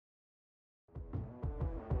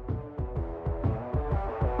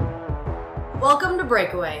Welcome to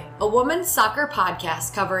Breakaway, a women's soccer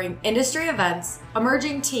podcast covering industry events,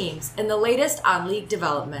 emerging teams, and the latest on league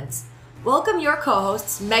developments. Welcome your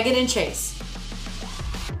co-hosts, Megan and Chase.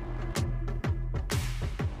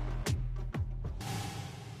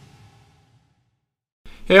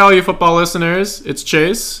 Hey all you football listeners, it's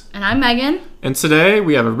Chase. And I'm Megan. And today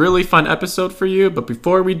we have a really fun episode for you, but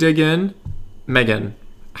before we dig in, Megan,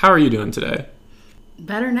 how are you doing today?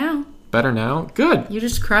 Better now. Better now? Good. You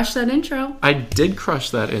just crushed that intro. I did crush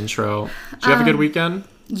that intro. Did you have a good weekend?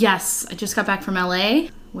 Yes. I just got back from LA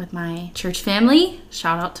with my church family.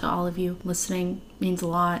 Shout out to all of you listening. Means a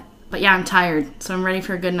lot. But yeah, I'm tired, so I'm ready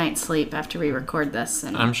for a good night's sleep after we record this.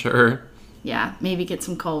 And I'm sure. Yeah, maybe get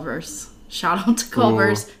some Culver's. Shout out to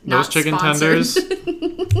Culver's. Ooh, not those chicken sponsored. tenders.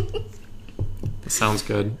 That sounds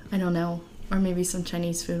good. I don't know. Or maybe some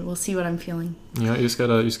Chinese food. We'll see what I'm feeling. Yeah, you just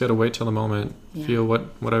gotta wait till the moment. Yeah. Feel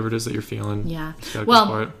whatever it is that you're feeling. Yeah.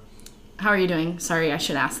 Well, how are you doing? Sorry, I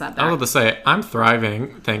should ask that back. I was about to say, I'm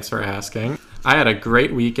thriving. Thanks for asking. I had a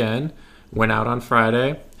great weekend. Went out on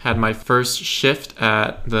Friday. Had my first shift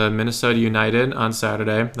at the Minnesota United on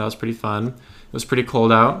Saturday. That was pretty fun. It was pretty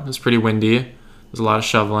cold out. It was pretty windy. There was a lot of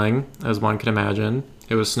shoveling, as one can imagine.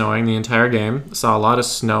 It was snowing the entire game. Saw a lot of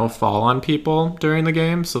snow fall on people during the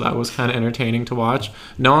game, so that was kind of entertaining to watch.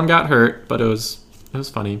 No one got hurt, but it was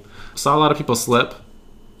funny. Saw a lot of people slip.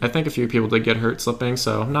 I think a few people did get hurt slipping,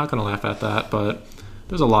 so I'm not going to laugh at that, but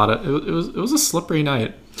there's a lot of... It was a slippery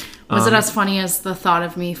night. Was it as funny as the thought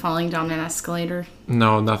of me falling down an escalator?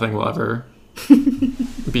 No, nothing will ever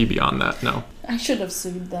be beyond that, no. I should have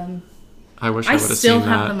sued them. I wish I would have seen that. I still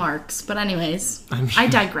have the marks, but anyways, I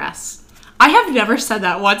digress. I have never said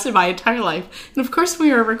that once in my entire life. And of course, when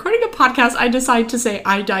we were recording a podcast, I decided to say,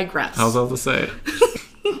 I digress. I was about to say it.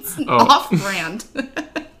 It's off-brand.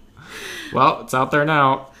 Well, it's out there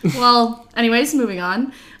now. Well, anyways, moving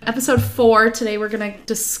on. Episode 4, today we're going to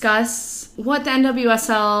discuss what the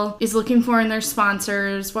NWSL is looking for in their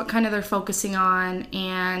sponsors, what kind of they're focusing on,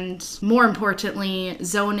 and more importantly,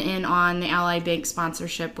 zone in on the Ally Bank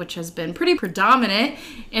sponsorship, which has been pretty predominant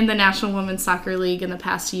in the National Women's Soccer League in the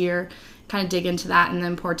past year. Kind of dig into that and the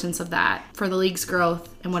importance of that for the league's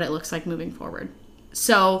growth and what it looks like moving forward.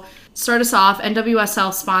 So, start us off,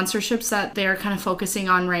 NWSL sponsorships that they're kind of focusing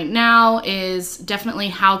on right now is definitely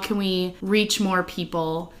how can we reach more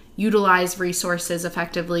people, utilize resources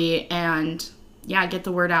effectively, and get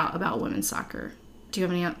the word out about women's soccer. Do you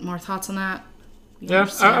have any more thoughts on that? Yeah,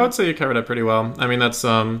 I would say you covered it pretty well. I mean, that's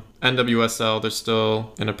NWSL. They're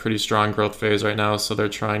still in a pretty strong growth phase right now, so they're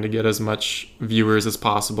trying to get as much viewers as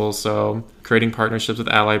possible. So creating partnerships with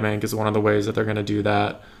Ally Bank is one of the ways that they're going to do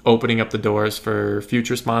that. Opening up the doors for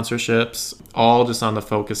future sponsorships, all just on the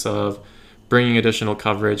focus of bringing additional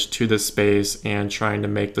coverage to this space and trying to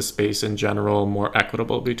make the space in general more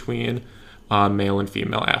equitable between male and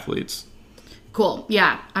female athletes. Cool.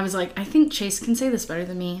 Yeah. I was like, I think Chase can say this better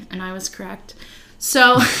than me, and I was correct.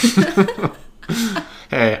 So,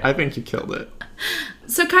 hey, I think you killed it.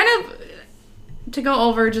 So kind of to go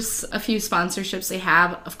over just a few sponsorships they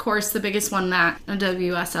have. Of course, the biggest one that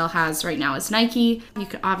NWSL has right now is Nike. You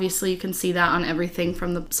can see that on everything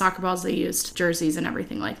from the soccer balls they used, jerseys, and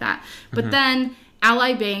everything like that. But then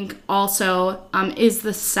Ally Bank also is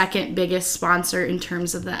the second biggest sponsor in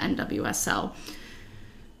terms of the NWSL.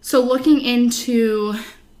 So looking into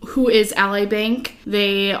who is Ally Bank,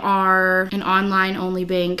 they are an online-only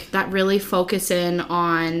bank that really focus in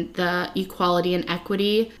on the equality and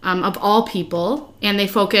equity of all people, and they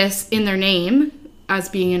focus in their name as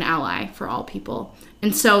being an ally for all people.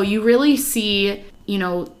 And so you really see,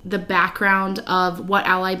 the background of what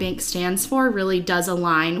Ally Bank stands for really does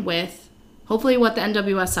align with hopefully what the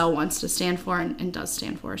NWSL wants to stand for and does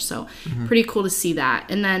stand for. So pretty cool to see that.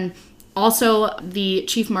 And then also, the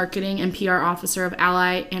Chief Marketing and PR Officer of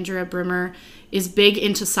Ally, Andrea Brimmer, is big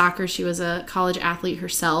into soccer. She was a college athlete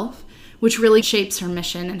herself, which really shapes her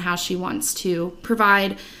mission and how she wants to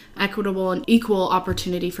provide equitable and equal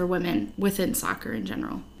opportunity for women within soccer in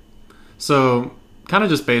general. So, kind of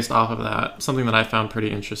just based off of that, something that I found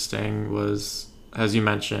pretty interesting was, as you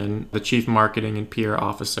mentioned, the Chief Marketing and PR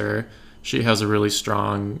Officer. She has a really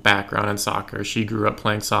strong background in soccer. She grew up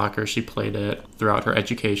playing soccer. She played it throughout her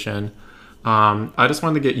education. I just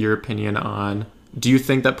wanted to get your opinion on, do you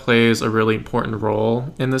think that plays a really important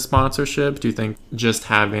role in the sponsorship? Do you think just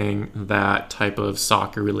having that type of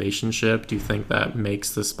soccer relationship, do you think that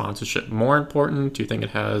makes the sponsorship more important? Do you think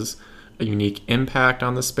it has a unique impact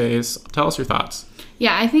on the space? Tell us your thoughts.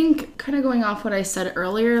 Yeah, I think kind of going off what I said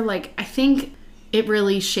earlier, I think it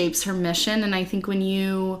really shapes her mission. And I think when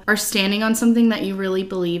you are standing on something that you really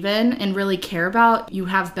believe in and really care about, you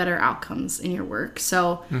have better outcomes in your work.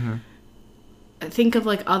 So think of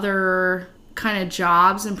like other kind of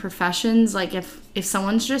jobs and professions, like if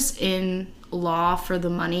someone's just in law for the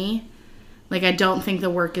money, like I don't think the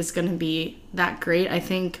work is going to be that great. I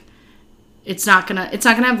think it's not gonna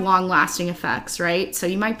have long lasting effects, right? So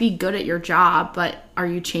you might be good at your job, but are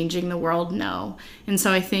you changing the world? No. And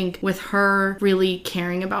so I think with her really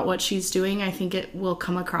caring about what she's doing, I think it will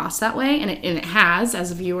come across that way, and it has, as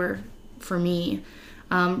a viewer for me,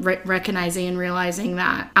 recognizing and realizing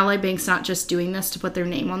that Ally Bank's not just doing this to put their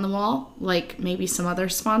name on the wall like maybe some other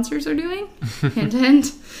sponsors are doing. Hint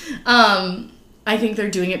hint. I think they're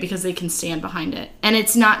doing it because they can stand behind it. And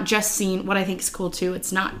it's not just seen, what I think is cool too,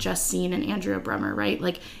 it's not just seen in Andrea Bremer, right?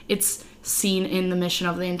 Like, it's seen in the mission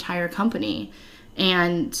of the entire company.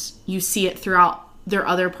 And you see it throughout their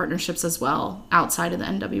other partnerships as well, outside of the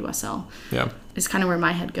NWSL. Yeah. Is kind of where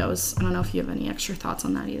my head goes. I don't know if you have any extra thoughts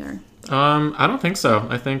on that either. I don't think so.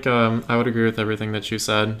 I think I would agree with everything that you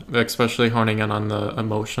said, especially honing in on the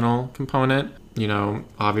emotional component. You know,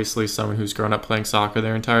 obviously someone who's grown up playing soccer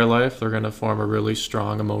their entire life, they're going to form a really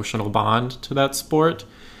strong emotional bond to that sport.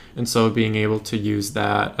 And so being able to use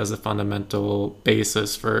that as a fundamental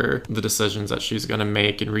basis for the decisions that she's going to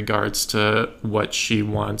make in regards to what she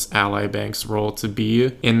wants Ally Bank's role to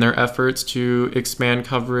be in their efforts to expand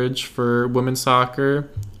coverage for women's soccer,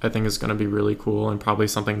 I think is going to be really cool, and probably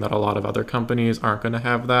something that a lot of other companies aren't going to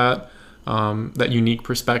have that unique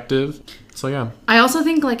perspective. So yeah. I also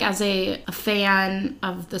think, like, as a fan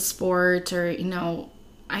of the sport, or, you know,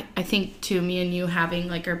 I think too, me and you having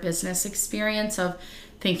like our business experience of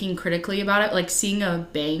thinking critically about it, like seeing a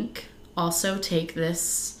bank also take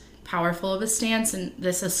this powerful of a stance and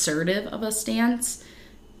this assertive of a stance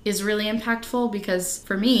is really impactful, because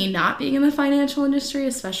for me, not being in the financial industry,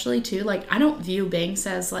 especially too, like, I don't view banks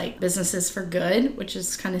as like businesses for good, which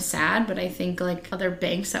is kind of sad. But I think like other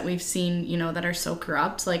banks that we've seen, you know, that are so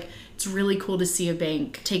corrupt, like, it's really cool to see a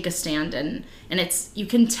bank take a stand, and it's, you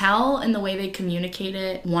can tell in the way they communicate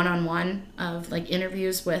it one-on-one of like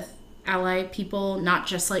interviews with Ally people, not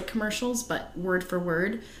just like commercials, but word for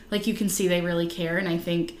word. Like, you can see they really care, and I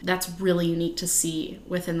think that's really unique to see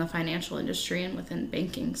within the financial industry and within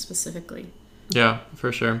banking specifically. Yeah,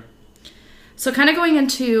 for sure. So kind of going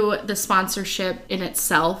into the sponsorship in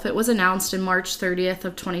itself, it was announced in March 30th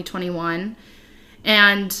of 2021.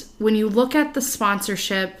 And when you look at the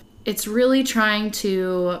sponsorship, it's really trying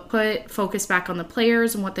to put focus back on the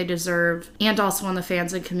players and what they deserve, and also on the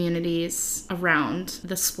fans and communities around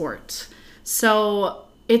the sport. So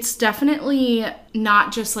it's definitely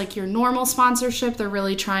not just like your normal sponsorship. They're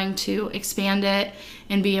really trying to expand it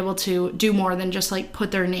and be able to do more than just like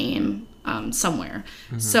put their name somewhere.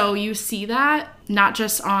 Mm-hmm. So you see that not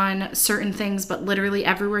just on certain things, but literally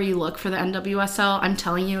everywhere you look for the NWSL. I'm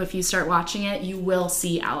telling you, if you start watching it, you will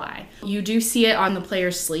see Ally. You do see it on the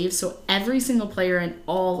player's sleeves. So every single player in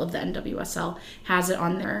all of the NWSL has it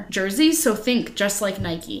on their jerseys. So think just like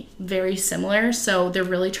Nike, very similar. So they're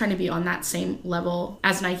really trying to be on that same level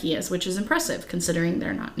as Nike is, which is impressive considering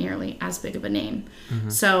they're not nearly as big of a name. Mm-hmm.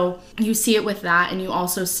 So you see it with that, and you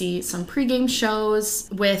also see some pregame shows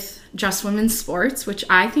with Just Women's Sports, which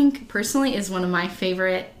I think personally is one of my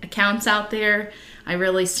favorite accounts out there. I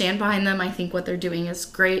really stand behind them. I think what they're doing is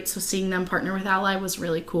great. So seeing them partner with Ally was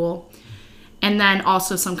really cool. And then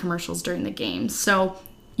also some commercials during the games. So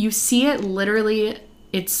you see it literally,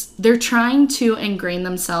 they're trying to ingrain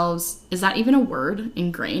themselves. Is that even a word?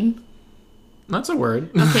 Ingrain? That's a word.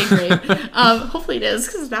 Okay, great. Hopefully it is,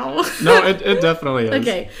 because now... No, it definitely is.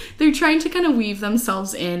 Okay. They're trying to kind of weave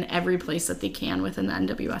themselves in every place that they can within the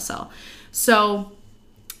NWSL. So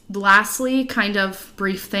lastly, kind of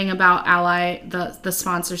brief thing about Ally, the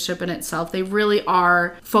sponsorship in itself. They really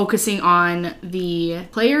are focusing on the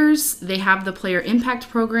players. They have the Player Impact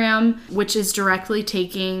Program, which is directly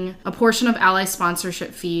taking a portion of Ally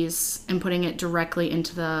sponsorship fees and putting it directly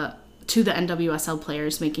into the NWSL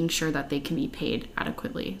players, making sure that they can be paid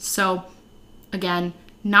adequately. So again,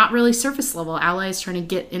 not really surface level. Ally is trying to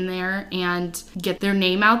get in there and get their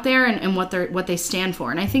name out there and what they stand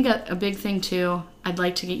for. And I think a big thing too, I'd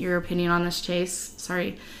like to get your opinion on this, Chase.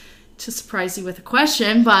 Sorry to surprise you with a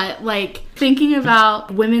question, but like thinking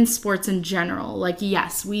about women's sports in general, like,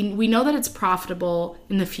 yes, we know that it's profitable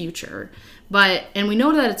in the future, and we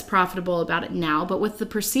know that it's profitable about it now, but with the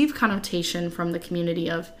perceived connotation from the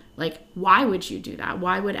community of, like, why would you do that?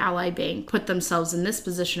 Why would Ally Bank put themselves in this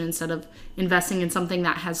position instead of investing in something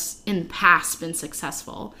that has in the past been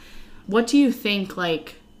successful? What do you think,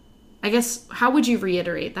 like, I guess, how would you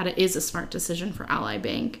reiterate that it is a smart decision for Ally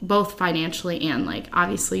Bank, both financially and, like,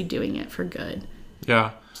 obviously doing it for good?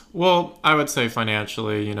 Yeah. Well, I would say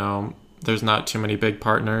financially, you know, there's not too many big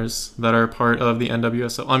partners that are part of the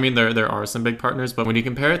NWSL. I mean, there are some big partners, but when you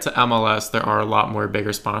compare it to MLS, there are a lot more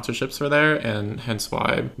bigger sponsorships for there, and hence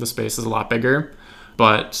why the space is a lot bigger.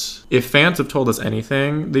 But if fans have told us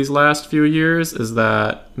anything these last few years, is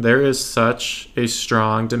that there is such a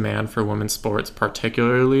strong demand for women's sports,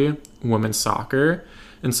 particularly women's soccer.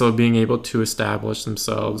 And so being able to establish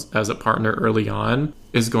themselves as a partner early on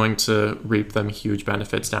is going to reap them huge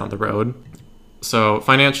benefits down the road. So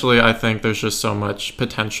financially, I think there's just so much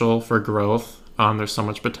potential for growth. There's so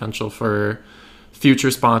much potential for future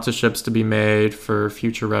sponsorships to be made, for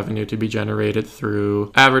future revenue to be generated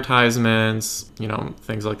through advertisements,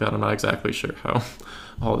 things like that. I'm not exactly sure how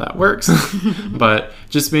all that works, but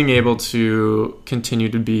just being able to continue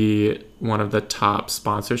to be one of the top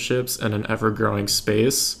sponsorships in an ever-growing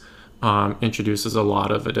space introduces a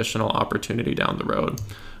lot of additional opportunity down the road.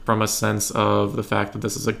 From a sense of the fact that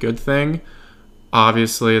this is a good thing,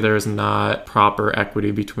 obviously, there's not proper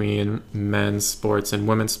equity between men's sports and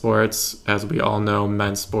women's sports. As we all know,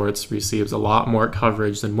 men's sports receives a lot more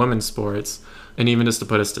coverage than women's sports. And even just to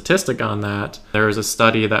put a statistic on that, there was a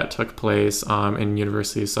study that took place in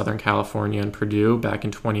University of Southern California and Purdue back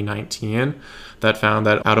in 2019 that found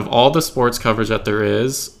that out of all the sports coverage that there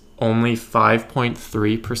is, only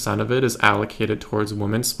 5.3% of it is allocated towards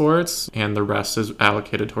women's sports, and the rest is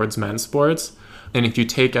allocated towards men's sports. And if you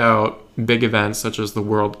take out big events such as the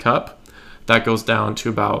World Cup, that goes down to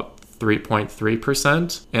about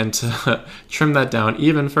 3.3%. And to trim that down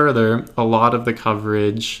even further, a lot of the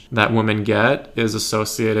coverage that women get is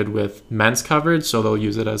associated with men's coverage, so they'll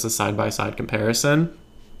use it as a side-by-side comparison.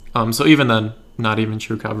 So even then, not even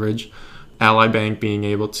true coverage. Ally Bank being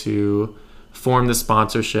able to form the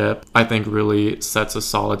sponsorship, I think really sets a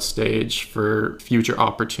solid stage for future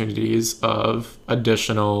opportunities of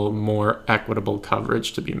additional, more equitable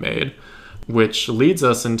coverage to be made, which leads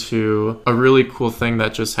us into a really cool thing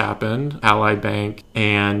that just happened. Ally Bank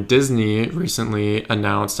and Disney recently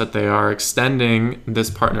announced that they are extending this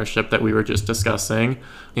partnership that we were just discussing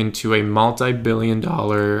into a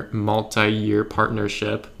multi-billion-dollar, multi-year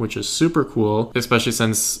partnership, which is super cool, especially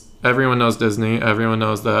since everyone knows Disney. Everyone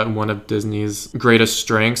knows that one of Disney's greatest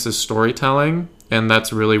strengths is storytelling, and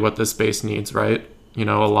that's really what this space needs, right? A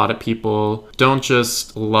lot of people don't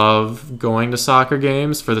just love going to soccer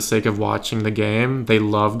games for the sake of watching the game. They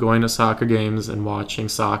love going to soccer games and watching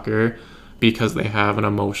soccer because they have an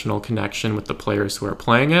emotional connection with the players who are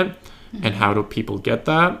playing it. Mm-hmm. And how do people get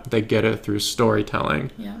that? They get it through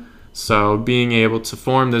storytelling. Yeah. So being able to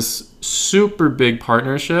form this super big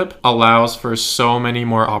partnership allows for so many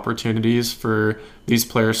more opportunities for these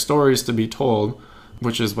players' stories to be told,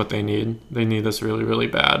 which is what they need. They need this really, really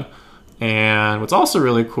bad. And what's also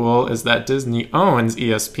really cool is that Disney owns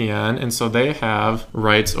ESPN, and so they have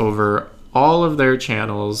rights over all of their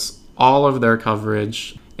channels, all of their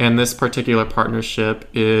coverage. And this particular partnership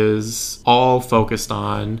is all focused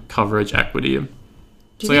on coverage equity.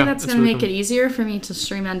 Do you think that's going to make it easier for me to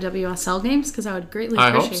stream NWSL games? Because I would greatly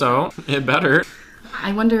appreciate that. I hope so. It better.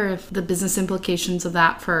 I wonder if the business implications of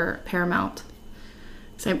that for Paramount.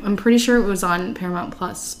 So I'm pretty sure it was on Paramount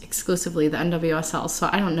Plus exclusively, the NWSL. So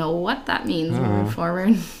I don't know what that means moving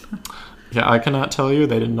forward. Yeah, I cannot tell you.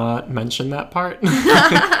 They did not mention that part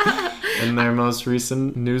in their most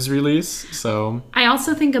recent news release. So I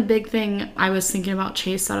also think a big thing I was thinking about,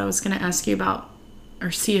 Chase, that I was going to ask you about,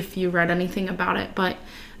 or see if you read anything about it, but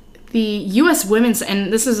the U.S. women's,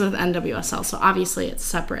 and this is with NWSL, so obviously it's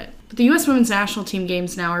separate, but the U.S. women's national team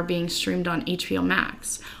games now are being streamed on HBO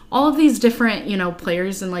Max. All of these different,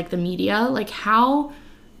 players in, the media, how,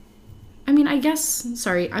 I guess,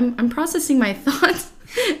 sorry, I'm processing my thoughts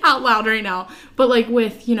out loud right now, but,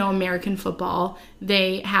 with, American football,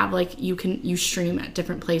 they have, you stream at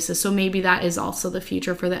different places, so maybe that is also the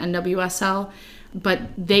future for the NWSL. But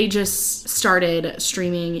they just started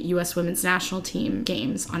streaming U.S. women's national team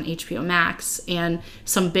games on HBO Max, and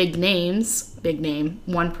some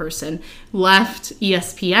one person left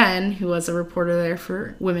ESPN, who was a reporter there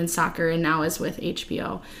for women's soccer and now is with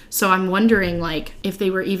HBO. So I'm wondering, if they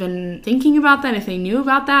were even thinking about that, if they knew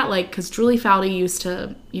about that, because Julie Foudy used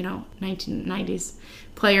to, 1990s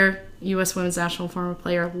player, U.S. women's national former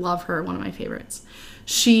player, love her, one of my favorites.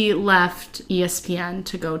 She left ESPN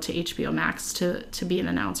to go to HBO Max to be an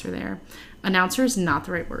announcer there. Announcer is not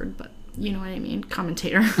the right word, but you know what I mean.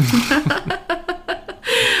 Commentator.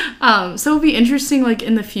 So it would be interesting,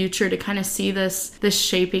 in the future, to kind of see this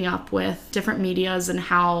shaping up with different medias and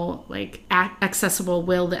how accessible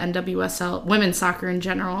will the NWSL, women's soccer in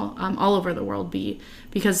general, all over the world be,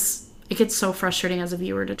 because it gets so frustrating as a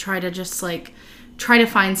viewer to try to just try to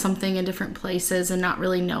find something in different places and not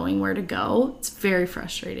really knowing where to go. It's very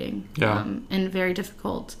frustrating. Yeah. And very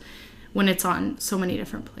difficult when it's on so many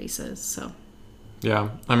different places. So yeah,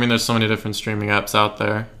 I mean, there's so many different streaming apps out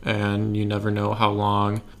there, and you never know how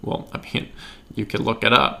long. Well, I mean, you could look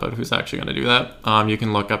it up, but who's actually going to do that? You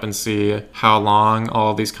can look up and see how long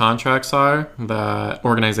all these contracts are that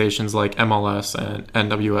organizations like MLS and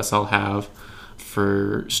NWSL have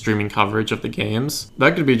for streaming coverage of the games.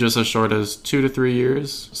 That could be just as short as 2 to 3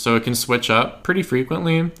 years, so it can switch up pretty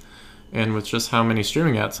frequently. And with just how many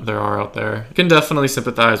streaming apps there are out there, I can definitely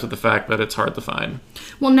sympathize with the fact that it's hard to find.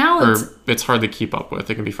 Well, now it's hard to keep up with.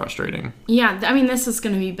 It can be frustrating. Yeah, I mean, this is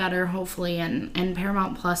going to be better, hopefully, and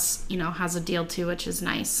Paramount Plus, has a deal too, which is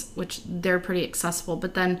nice, which they're pretty accessible.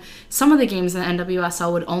 But then some of the games in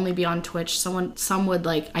NWSL would only be on Twitch. Some would,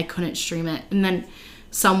 I couldn't stream it, and then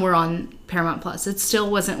some were on Paramount Plus. It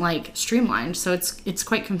still wasn't, streamlined, so it's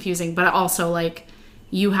quite confusing. But also,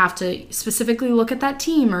 you have to specifically look at that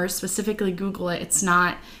team or specifically Google it. It's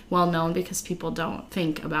not well known because people don't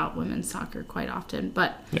think about women's soccer quite often.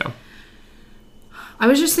 But yeah, I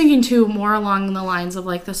was just thinking too, more along the lines of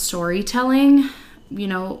the storytelling.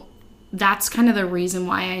 That's kind of the reason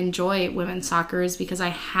why I enjoy women's soccer, is because I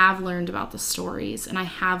have learned about the stories, and I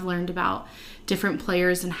have learned about different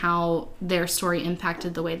players and how their story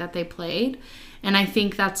impacted the way that they played. And I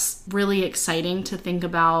think that's really exciting to think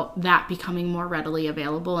about that becoming more readily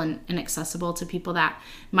available and accessible to people that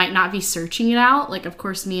might not be searching it out. Of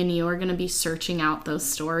course, me and you are going to be searching out those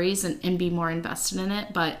stories and be more invested in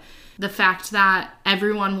it. But the fact that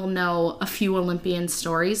everyone will know a few Olympian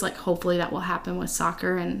stories, hopefully that will happen with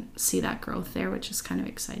soccer and see that growth there, which is kind of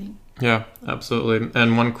exciting. Yeah, absolutely.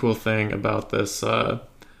 And one cool thing about this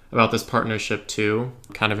partnership too,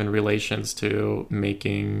 kind of in relations to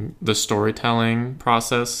making the storytelling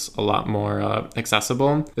process a lot more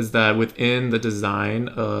accessible, is that within the design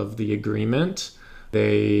of the agreement,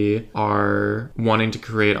 they are wanting to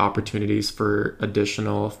create opportunities for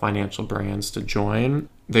additional financial brands to join.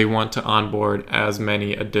 They want to onboard as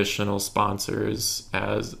many additional sponsors,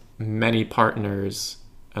 as many partners,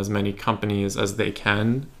 as many companies as they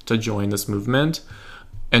can to join this movement.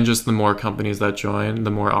 And just the more companies that join,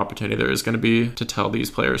 the more opportunity there is going to be to tell these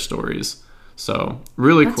players' stories. So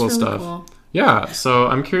really cool stuff. Cool. Yeah, so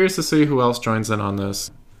I'm curious to see who else joins in on this.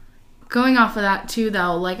 Going off of that too,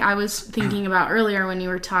 though, I was thinking about earlier when you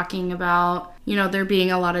were talking about, there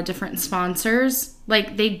being a lot of different sponsors.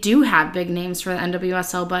 They do have big names for the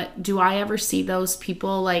NWSL, but do I ever see those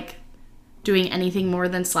people, doing anything more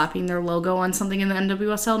than slapping their logo on something in the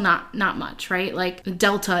NWSL? Not much, right?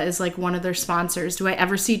 Delta is one of their sponsors. Do I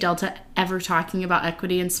ever see Delta ever talking about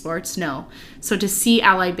equity in sports? No. So to see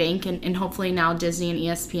Ally Bank and hopefully now Disney and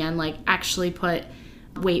ESPN actually put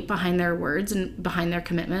weight behind their words and behind their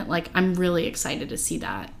commitment, I'm really excited to see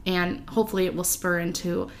that. And hopefully it will spur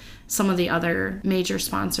into some of the other major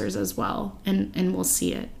sponsors as well, and we'll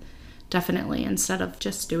see it definitely, instead of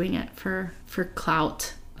just doing it for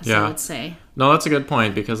clout. I would say. No, that's a good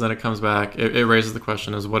point, because then it comes back, it raises the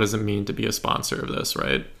question is, what does it mean to be a sponsor of this,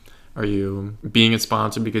 right? Are you being a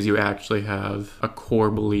sponsor because you actually have a core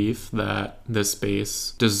belief that this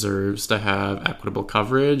space deserves to have equitable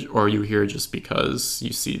coverage, or are you here just because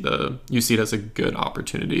you see it as a good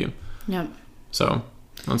opportunity? Yep. So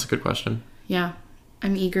that's a good question. Yeah,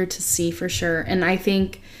 I'm eager to see for sure. And I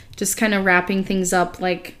think just kind of wrapping things up,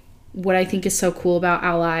 what I think is so cool about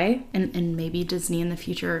Ally and maybe Disney in the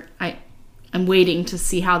future, I'm waiting to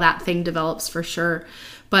see how that thing develops for sure.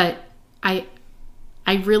 But I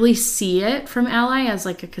really see it from Ally as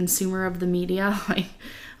a consumer of the media,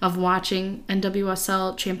 of watching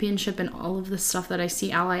NWSL Championship and all of the stuff that I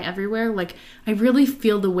see Ally everywhere. I really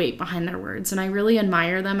feel the weight behind their words, and I really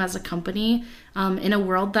admire them as a company in a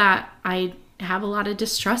world that I have a lot of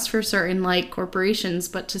distrust for certain corporations,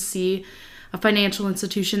 but to see a financial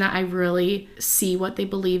institution that I really see what they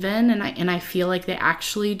believe in, and I feel like they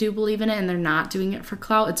actually do believe in it and they're not doing it for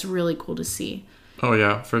clout. It's really cool to see. Oh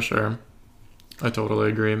yeah, for sure. I totally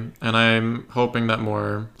agree. And I'm hoping that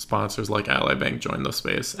more sponsors like Ally Bank join the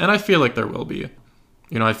space. And I feel like there will be.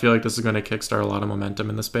 I feel like this is going to kickstart a lot of momentum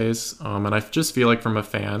in the space. And I just feel like from a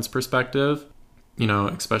fan's perspective,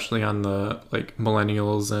 especially on the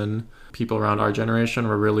millennials and people around our generation,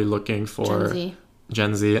 we're really looking for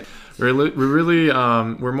Gen Z.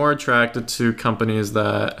 We're more attracted to companies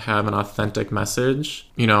that have an authentic message.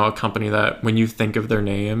 A company that when you think of their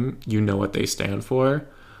name, you know what they stand for.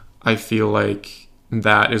 I feel like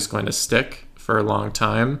that is going to stick for a long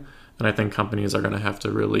time. And I think companies are going to have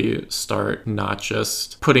to really start not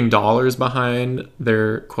just putting dollars behind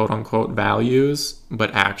their quote unquote values,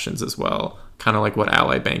 but actions as well. Kind of like what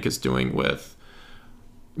Ally Bank is doing with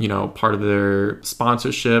part of their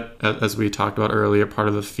sponsorship, as we talked about earlier, part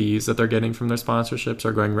of the fees that they're getting from their sponsorships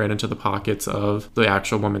are going right into the pockets of the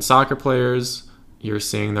actual women's soccer players. You're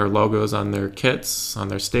seeing their logos on their kits, on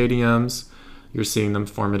their stadiums. You're seeing them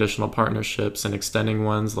form additional partnerships and extending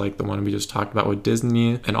ones like the one we just talked about with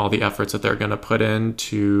Disney, and all the efforts that they're going to put in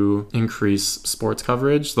to increase sports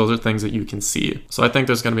coverage. Those are things that you can see. So I think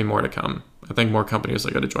there's going to be more to come. I think more companies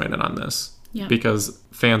are going to join in on this. Yeah. Because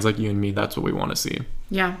fans like you and me, that's what we want to see.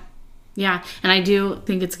 Yeah. Yeah. And I do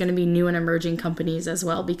think it's going to be new and emerging companies as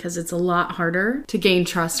well, because it's a lot harder to gain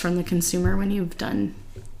trust from the consumer when you've done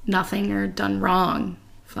nothing or done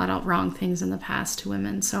flat out wrong things in the past to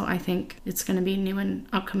women. So I think it's going to be new and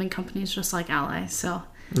upcoming companies just like Ally. So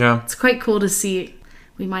yeah, it's quite cool to see.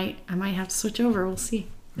 I might have to switch over. We'll see.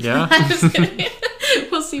 Yeah.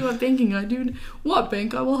 We'll see what banking I do. What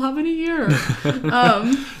bank I will have in a year.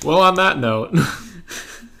 Well, on that note.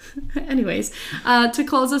 Anyways, to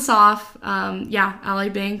close us off, Ally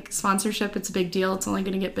Bank sponsorship, it's a big deal. It's only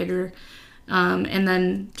going to get bigger. And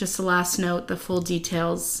then just the last note, the full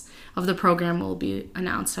details of the program will be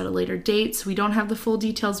announced at a later date. So we don't have the full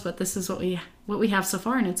details, but this is what we have so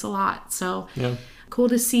far, and it's a lot. So yeah, cool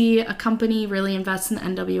to see a company really invest in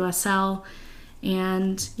the NWSL.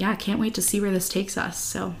 And yeah, can't wait to see where this takes us.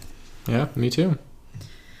 So yeah, me too.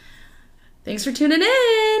 Thanks for tuning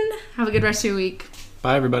in. Have a good rest of your week.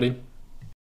 Bye, everybody.